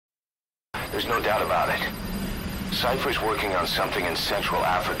There's no doubt about it. Cypher's working on something in Central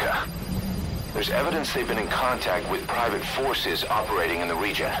Africa. There's evidence they've been in contact with private forces operating in the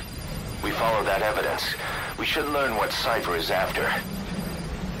region. We follow that evidence. We should learn what Cypher is after.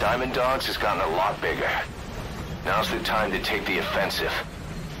 Diamond Dogs has gotten a lot bigger. Now's the time to take the offensive.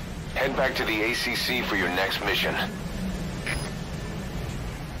 Head back to the ACC for your next mission.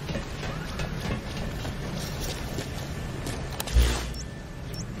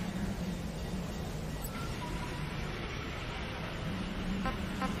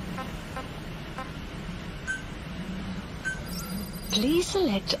 Please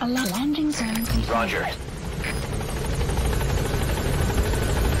select a landing zone. Roger.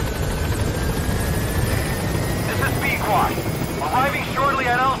 This is B-Quad. Arriving shortly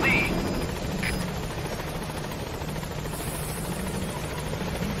at LZ.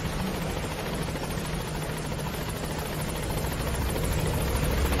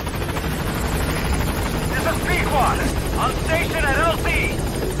 This is B-Quad. On station at LZ.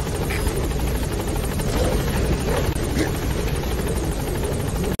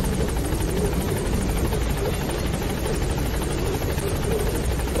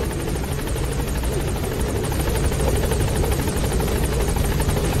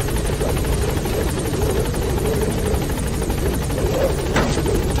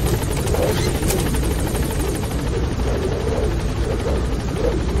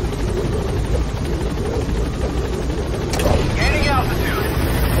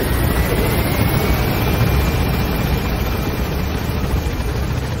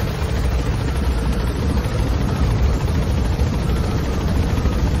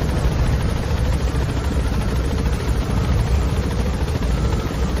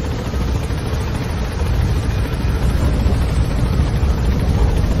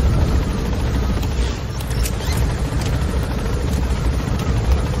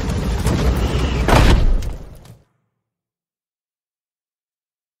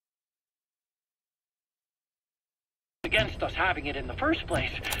 Against us having it in the first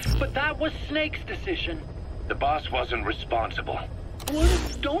place, but that was Snake's decision. The boss wasn't responsible. Well,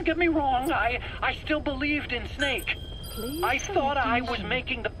 don't get me wrong, I still believed in Snake. Please I thought select I was mission.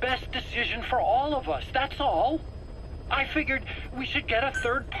 making the best decision for all of us, that's all. I figured we should get a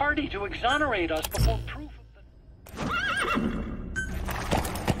third party to exonerate us before proof of the...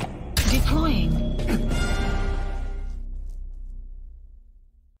 Deploying.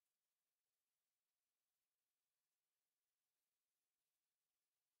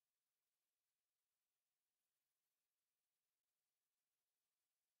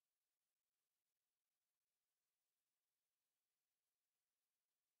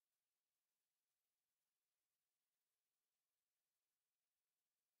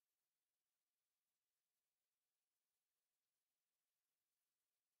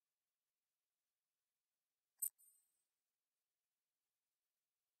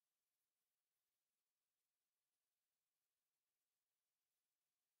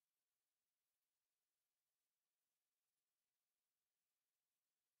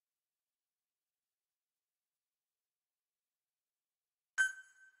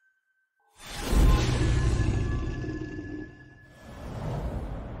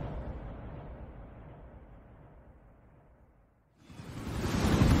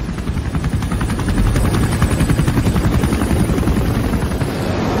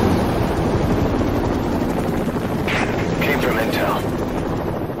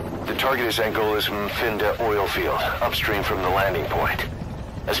 Target is Angola's Mfinda oil field, upstream from the landing point.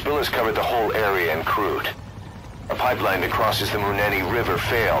 A spill has covered the whole area and crude. A pipeline that crosses the Muneni River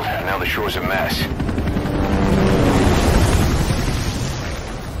failed, and now the shore's a mess.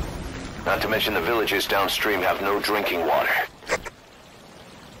 Not to mention the villages downstream have no drinking water.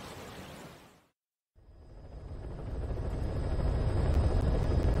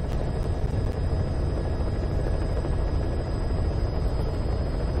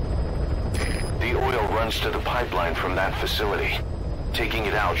 To the pipeline from that facility. Taking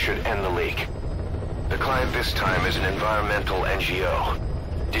it out should end the leak. The client this time is an environmental NGO.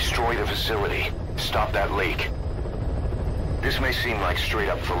 Destroy the facility. Stop that leak. This may seem like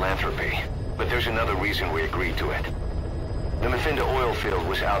straight-up philanthropy, but there's another reason we agreed to it. The Mfinda oil field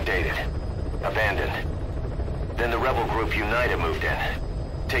was outdated, abandoned. Then the rebel group United moved in,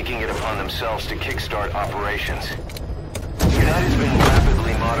 taking it upon themselves to kickstart operations. United's been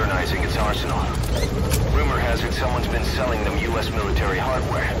rapidly modernizing its arsenal. Rumor has it someone's been selling them U.S. military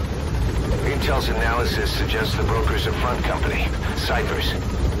hardware. Intel's analysis suggests the broker's a front company, Cypher's.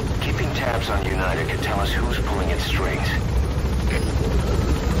 Keeping tabs on United could tell us who's pulling its strings.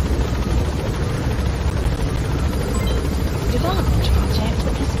 Development project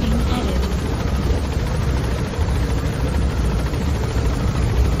has been added.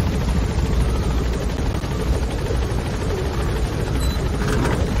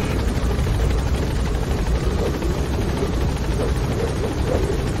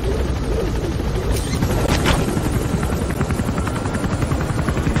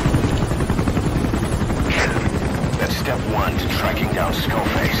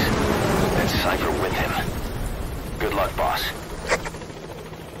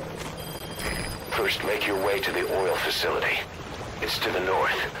 First, make your way to the oil facility. It's to the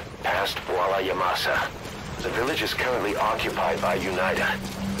north, past Wala Yamasa. The village is currently occupied by UNITA,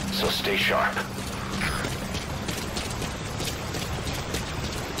 so stay sharp.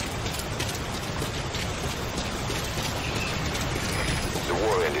 The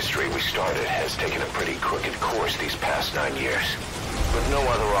war industry we started has taken a pretty crooked course these past 9 years. With no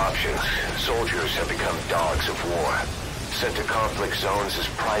other options, soldiers have become dogs of war, sent to conflict zones as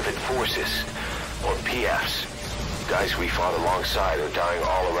private forces, or PFs. Guys we fought alongside are dying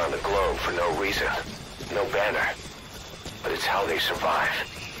all around the globe for no reason. No banner. But it's how they survive.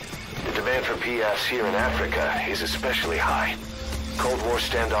 The demand for PFs here in Africa is especially high. Cold War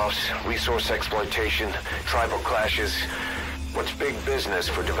standoffs, resource exploitation, tribal clashes. What's big business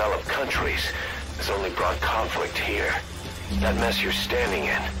for developed countries has only brought conflict here. That mess you're standing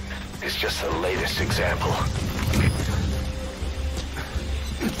in is just the latest example.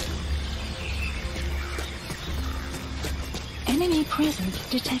 Enemy presence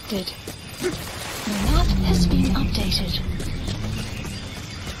detected. The map has been updated.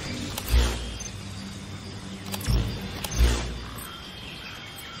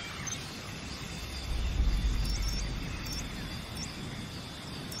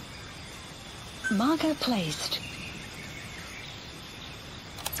 Marker placed.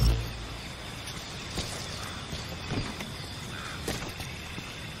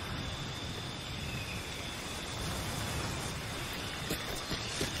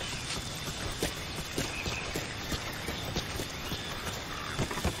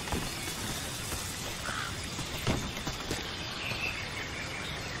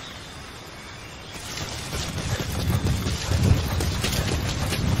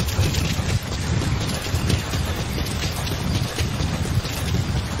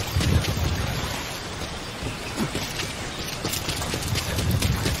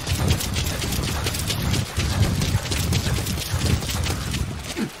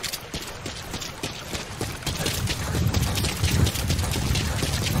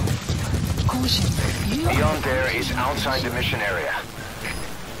 Beyond there is outside the mission area.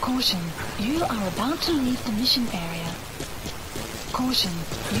 Caution, you are about to leave the mission area. Caution,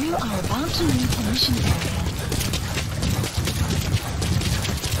 you are about to leave the mission area.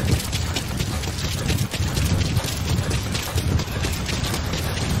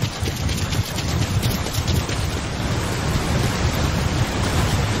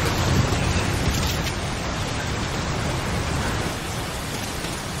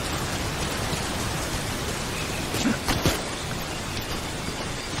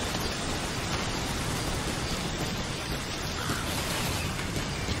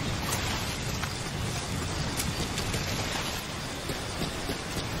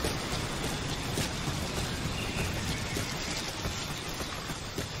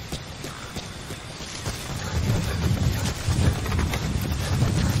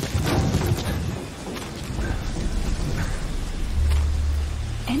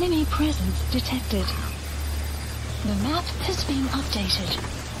 Enemy presence detected. The map has been updated.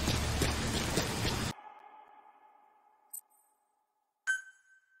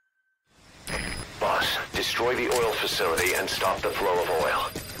 Boss, destroy the oil facility and stop the flow of oil.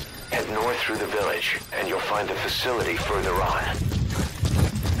 Head north through the village, and you'll find the facility further on.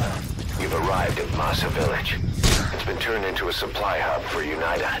 You've arrived at Masa Village. It's been turned into a supply hub for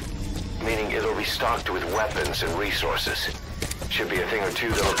UNITA, meaning it'll be stocked with weapons and resources. Should be a thing or two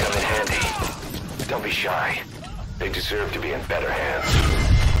that'll come in handy. Don't be shy. They deserve to be in better hands.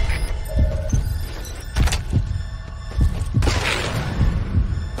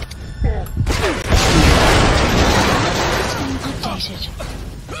 It's been updated.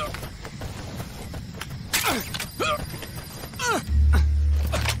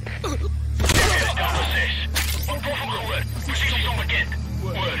 Posities onbekend.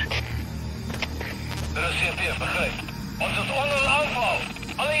 Hoor. Er is CTF, begrijp. Ons is onder een aanval.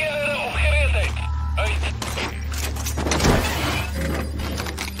 Alle eenheden op gereedheid. Uit.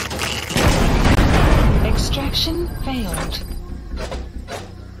 Extraction failed.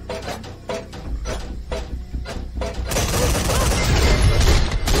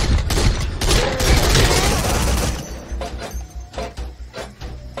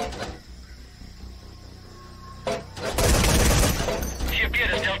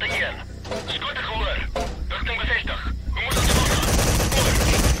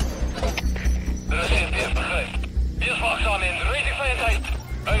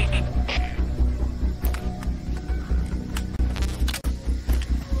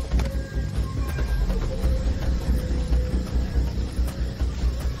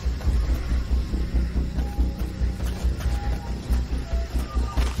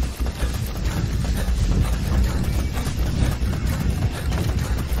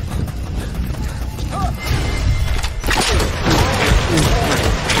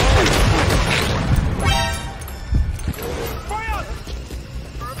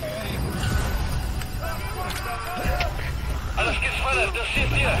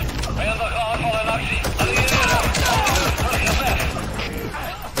 CT. Vijandige aanval in actie. Allieerden. Terug naar weg.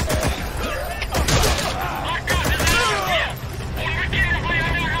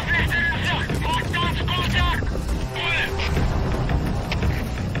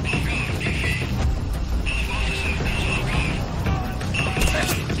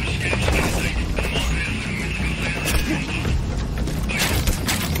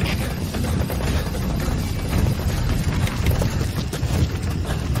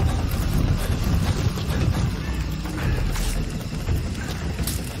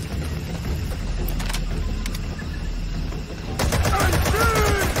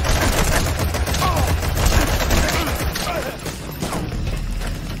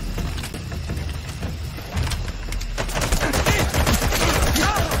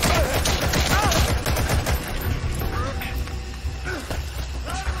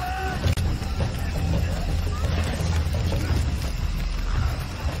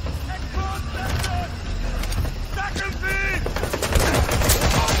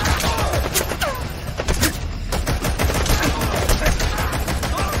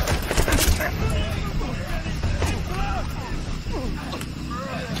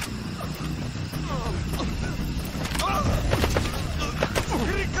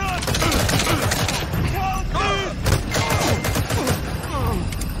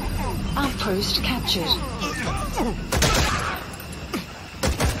 Outpost captured.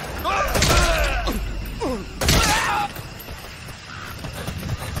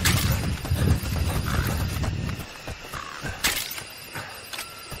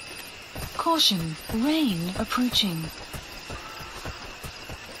 Caution, rain approaching.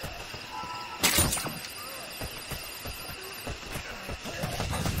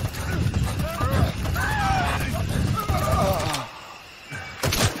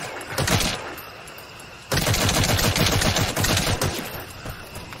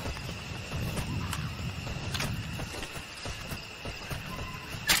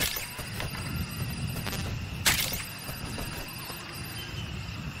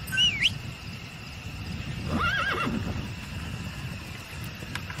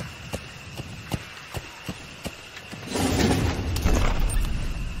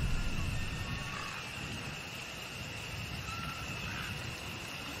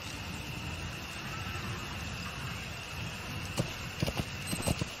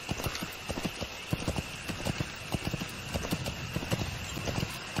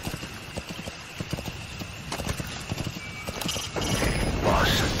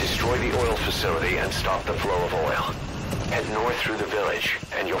 Destroy the oil facility and stop the flow of oil. Head north through the village,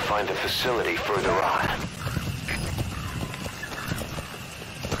 and you'll find the facility further on.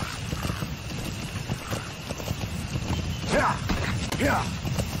 Yeah.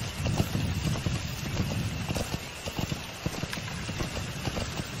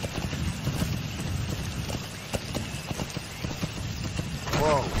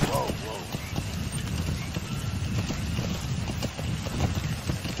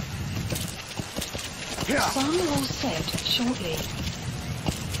 Some will set shortly.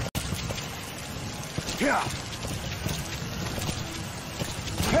 Yeah.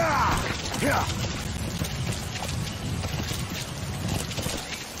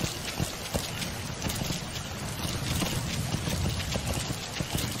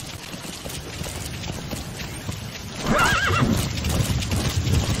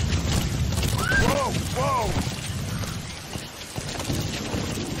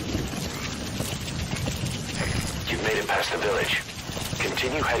 You've made it past the village.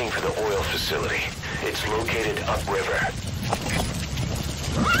 Continue heading for the oil facility. It's located upriver.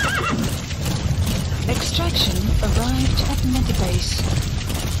 Extraction arrived at Metabase.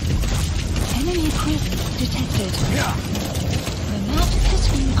 Enemy presence detected. The map has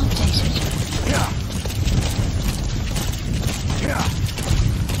been updated.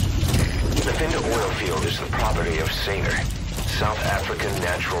 The Venom oil field is the property of Zaire, South African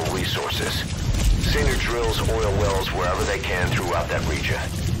Natural Resources. Zaire drills oil wells wherever they can throughout that region.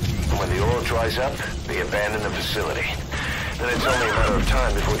 And when the oil dries up, they abandon the facility. Then it's only a matter of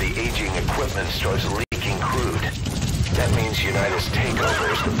time before the aging equipment starts leaking crude. That means United's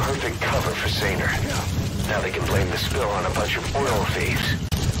takeover is the perfect cover for Zaire. Now they can blame the spill on a bunch of oil thieves.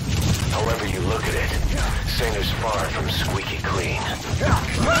 However you look at it, Zaire's far from squeaky clean.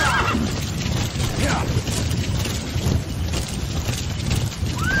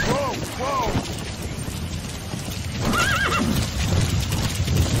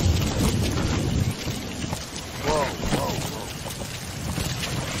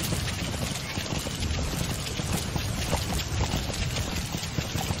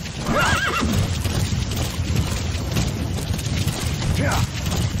 Yeah.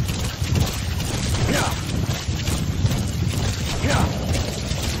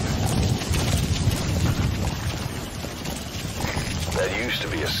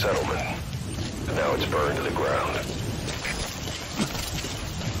 settlement. Now it's burned to the ground.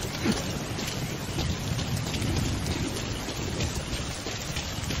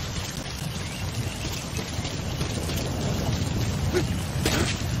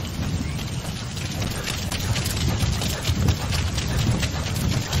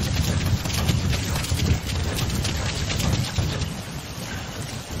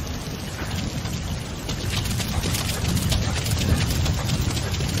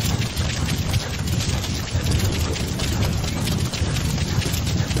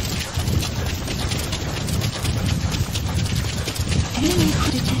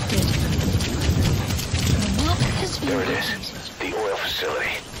 There it is, the oil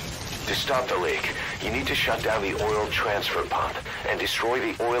facility. To stop the leak, you need to shut down the oil transfer pump and destroy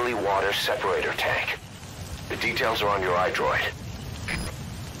the oily water separator tank. The details are on your iDroid.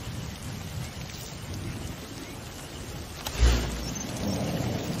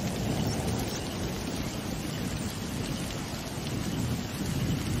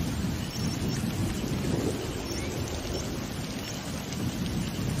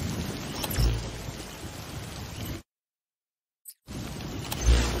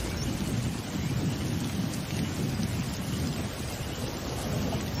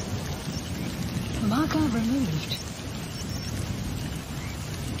 Marker removed.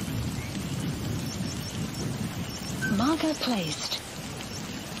 Marker placed.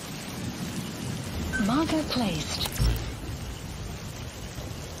 Marker placed.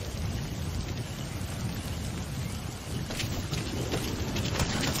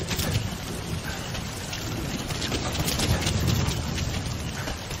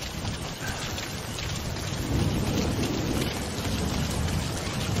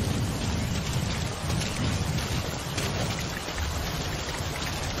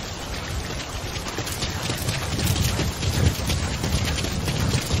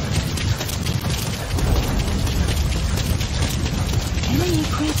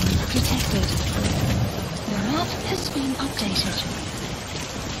 Detected. The map has been updated.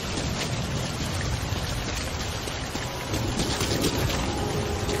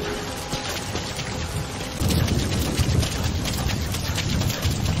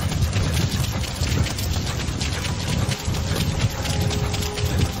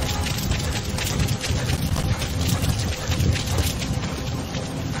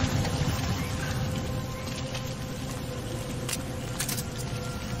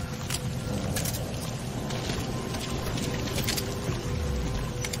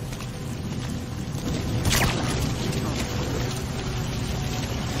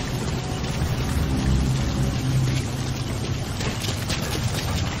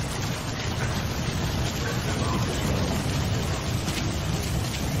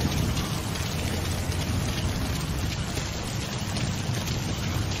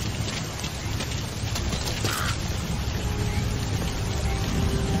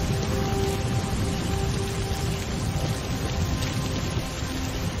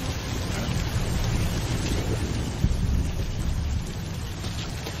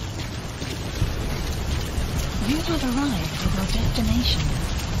 You have arrived at your destination.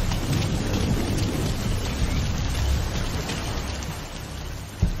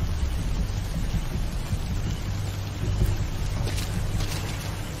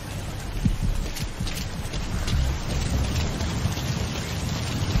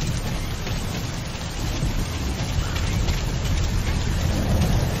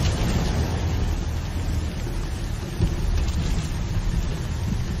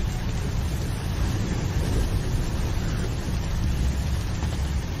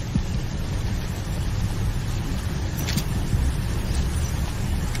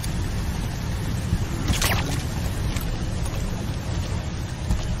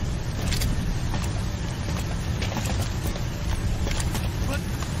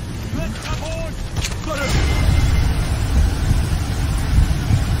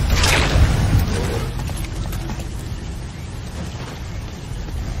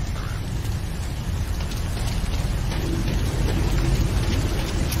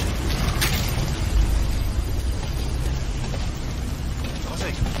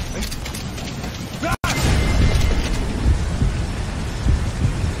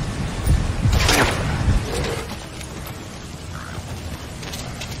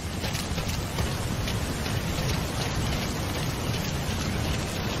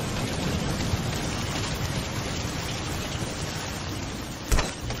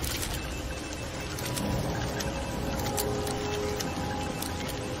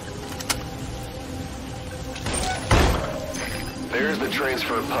 There's the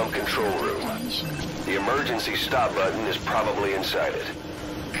transfer pump control room. The emergency stop button is probably inside it.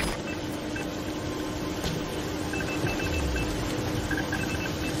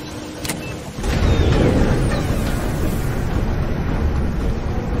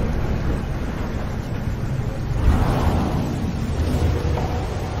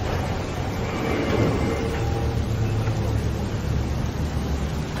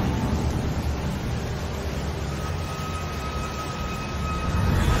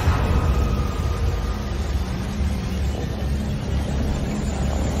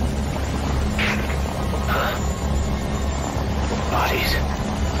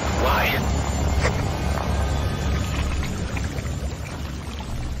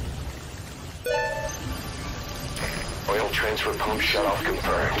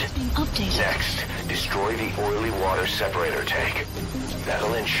 confirmed. Updated. Next, destroy the oily water separator tank.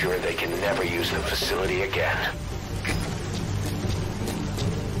 That'll ensure they can never use the facility again.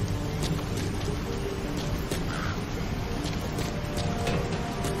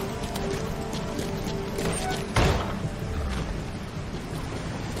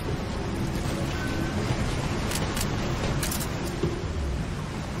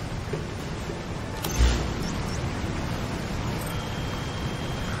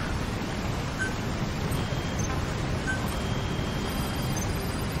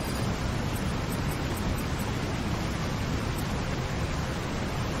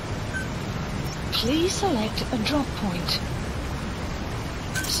 Please select a drop point.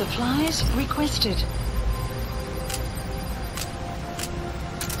 Supplies requested.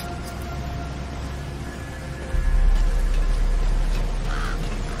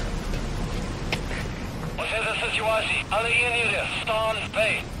 Wat is de situatie? Alle eenheden staan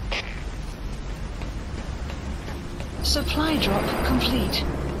bij. Supply drop complete.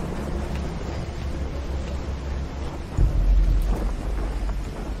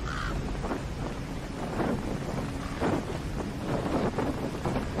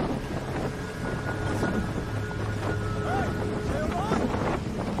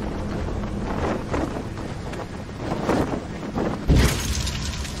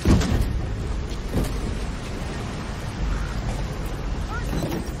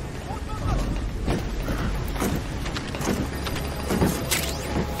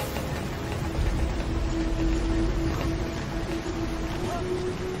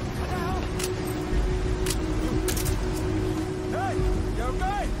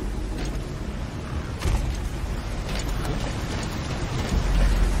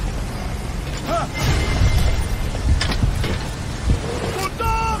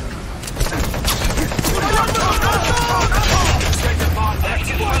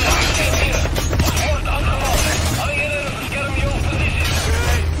 Active fire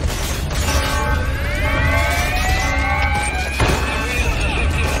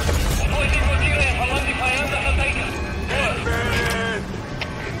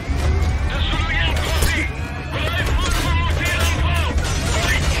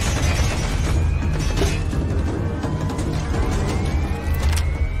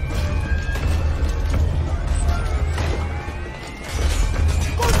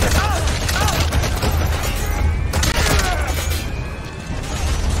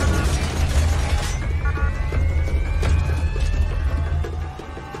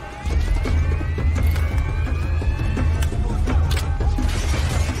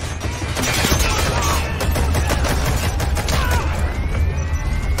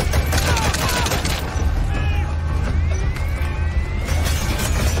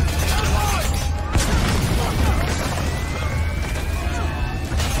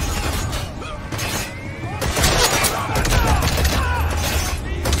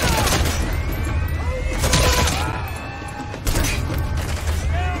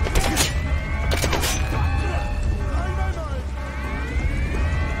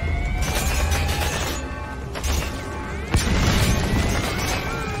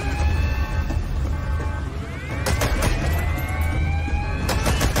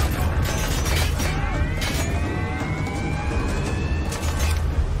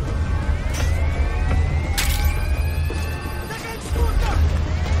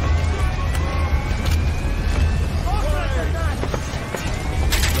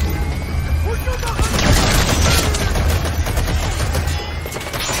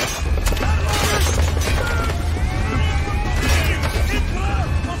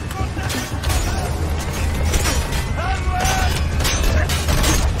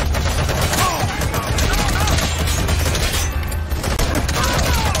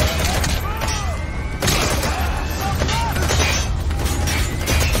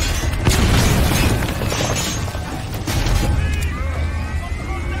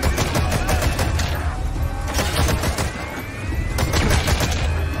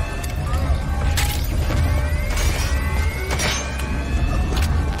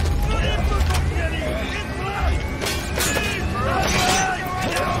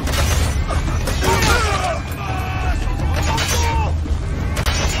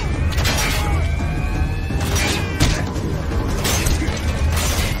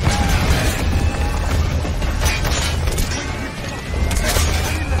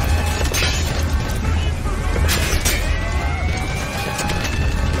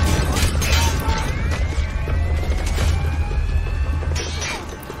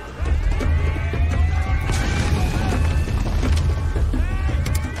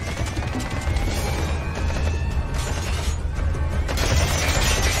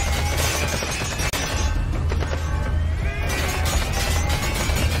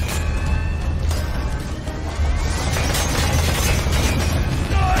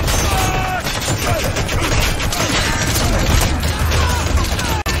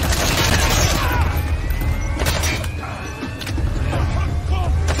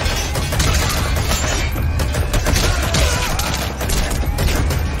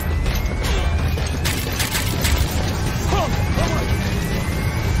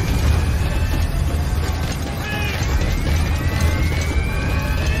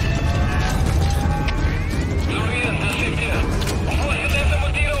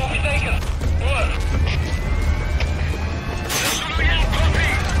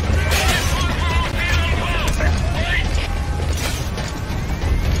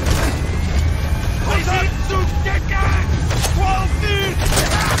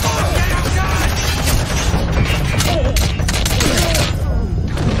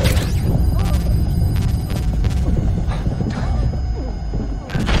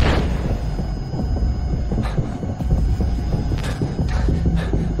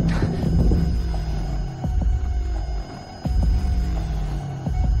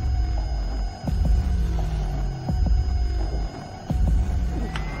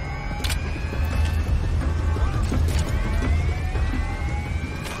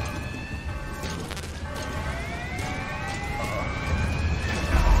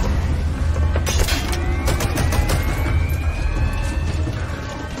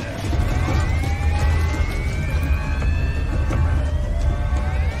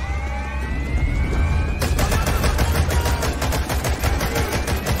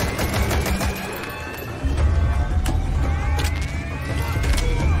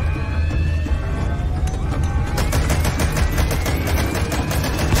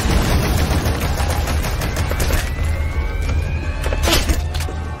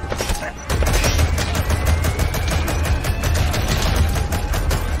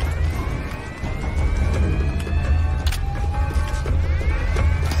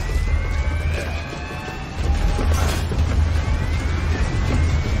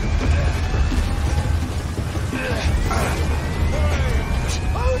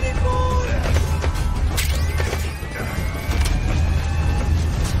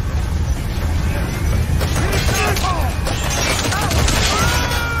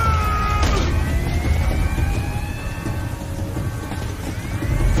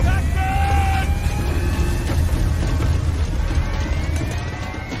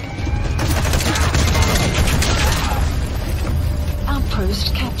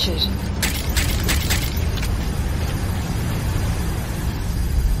Outpost captured.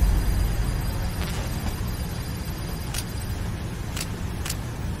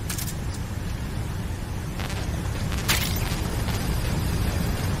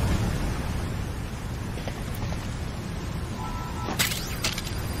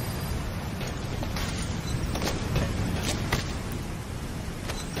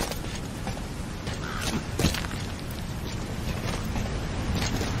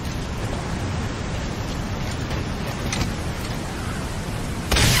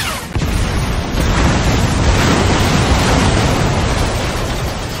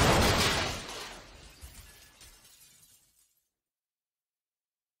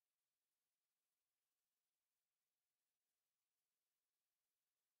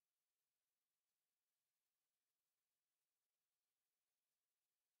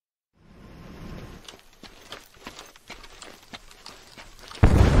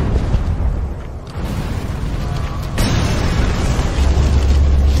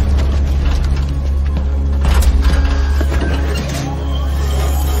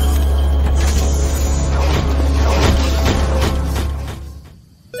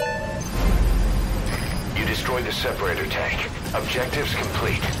 Separator tank. Objectives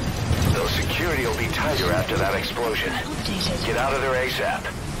complete. Though security will be tighter after that explosion. Get out of there ASAP.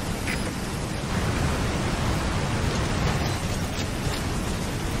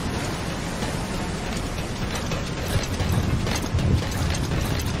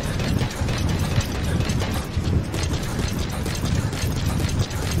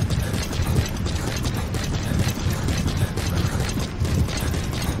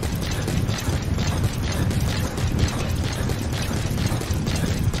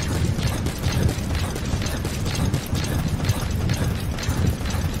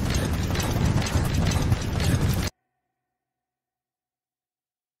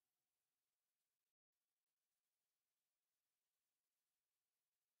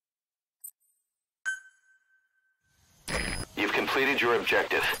 You've completed your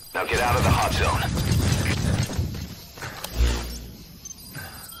objective. Now get out of the hot zone.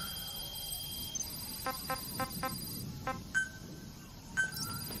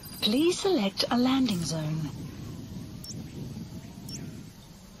 Please select a landing zone.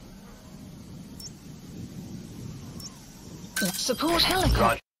 Support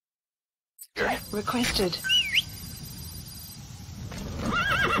helicopter requested.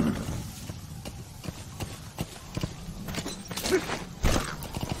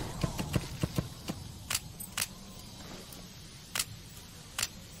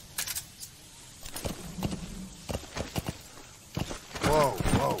 Whoa,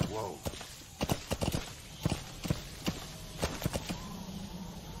 whoa, whoa.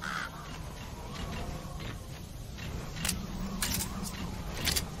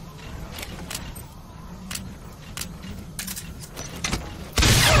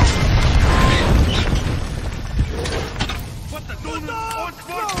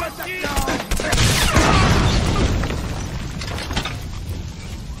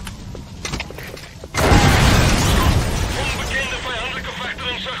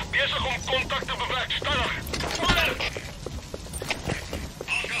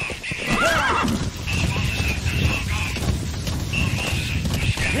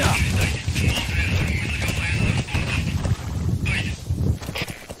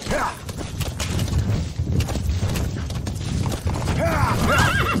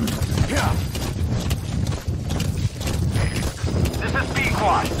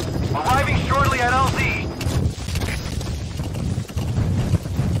 Arriving shortly at LZ.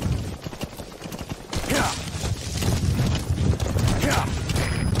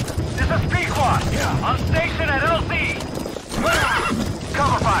 This is Pequod. On station at LZ.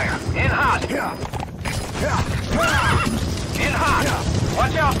 Cover fire. In hot. In hot.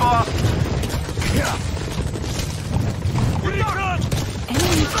 Watch out, boss.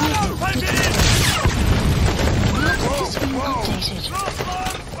 Enemy equipment detected. Map has been updated.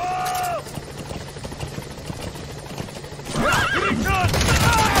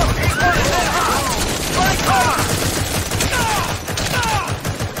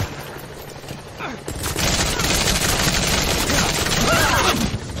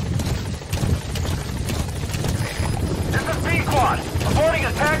 This is B-Quad. Aborting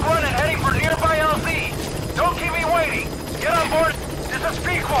a tag run and heading for nearby LZ. Don't keep me waiting. Get on board. This is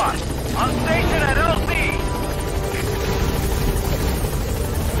B-Quad. On station at LZ.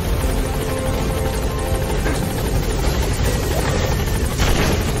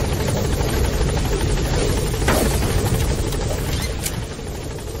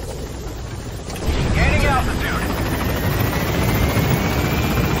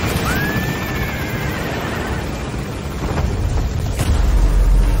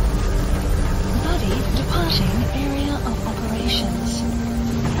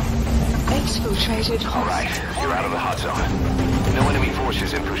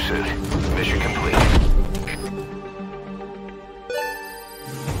 in pursuit. Mission complete.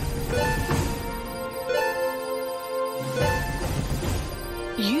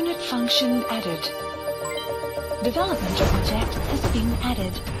 Unit function added. Development object has been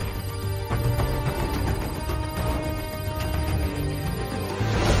added.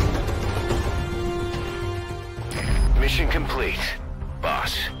 Mission complete,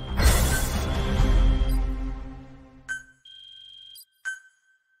 boss.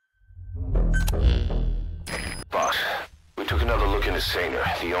 Boss, we took another look into Zaire,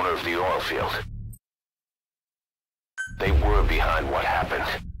 the owner of the oil field. They were behind what happened.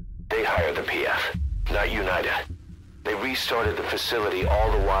 They hired the PF, not United. They restarted the facility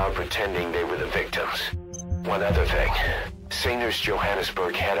all the while pretending they were the victims. One other thing. Zaire's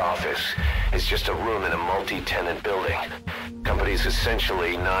Johannesburg head office is just a room in a multi-tenant building. Company's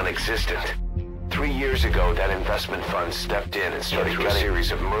essentially non-existent. 3 years ago, that investment fund stepped in and started a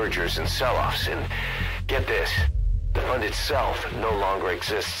series of mergers and sell-offs. And get this, the fund itself no longer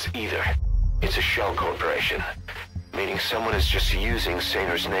exists either. It's a shell corporation, meaning someone is just using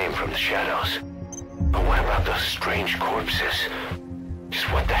Zaire's name from the shadows. But what about those strange corpses? Just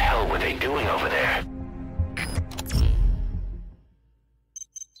what the hell were they doing over there?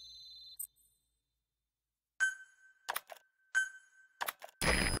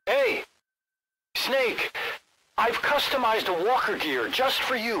 Hey! Snake! I've customized a walker gear just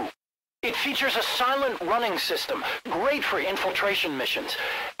for you. It features a silent running system, great for infiltration missions,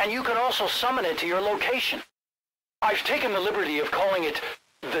 and you can also summon it to your location. I've taken the liberty of calling it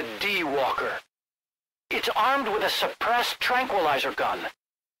the D-Walker. It's armed with a suppressed tranquilizer gun.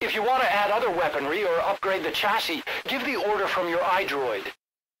 If you want to add other weaponry or upgrade the chassis, give the order from your iDroid.